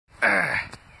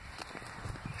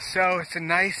So it's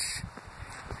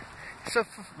a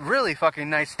really fucking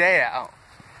nice day out.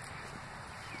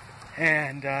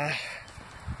 And,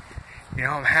 you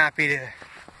know, I'm happy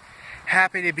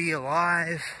to be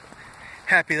alive.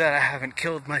 Happy that I haven't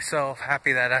killed myself.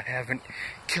 Happy that I haven't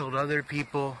killed other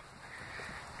people.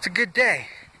 It's a good day.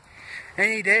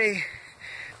 Any day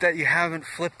that you haven't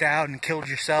flipped out and killed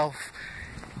yourself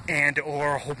and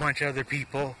or a whole bunch of other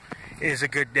people is a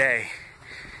good day.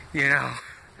 You know?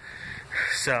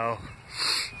 So,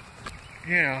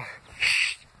 you know.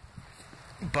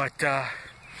 But,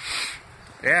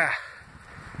 yeah.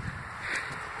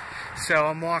 So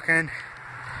I'm walking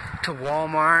to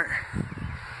Walmart.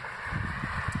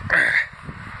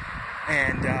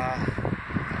 And,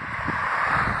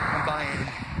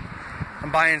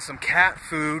 I'm buying some cat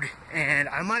food, and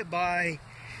I might buy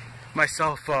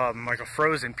myself, like a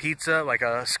frozen pizza, like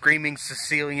a Screaming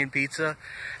Sicilian pizza.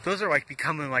 Those are, like,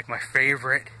 becoming, like, my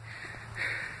favorite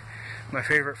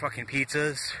fucking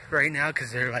pizzas right now,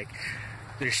 because they're, like,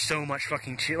 there's so much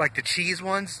fucking cheese. Like, the cheese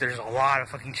ones, there's a lot of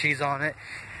fucking cheese on it,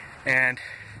 and,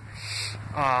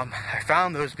 I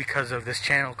found those because of this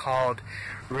channel called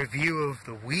Review of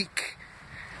the Week.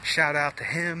 Shout out to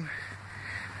him.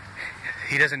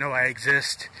 He doesn't know I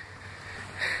exist,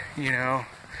 you know,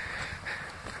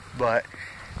 but,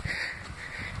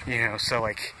 you know, so,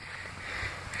 like,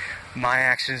 my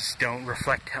actions don't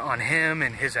reflect on him,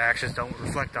 and his actions don't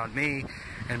reflect on me,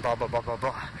 and blah, blah, blah, blah,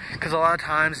 blah. Because a lot of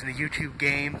times in the YouTube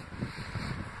game,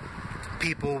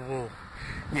 people will,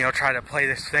 you know, try to play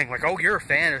this thing like, oh, you're a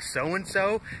fan of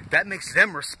so-and-so? That makes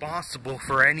them responsible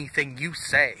for anything you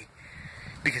say,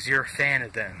 because you're a fan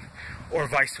of them, or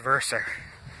vice versa.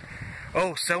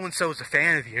 Oh, so-and-so is a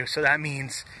fan of you, so that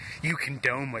means you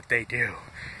condone what they do,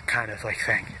 kind of like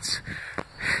thing. It's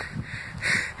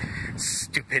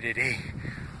stupidity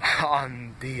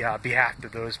on the behalf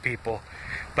of those people.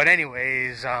 But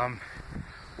anyways,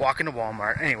 walking to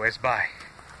Walmart. Anyways, bye.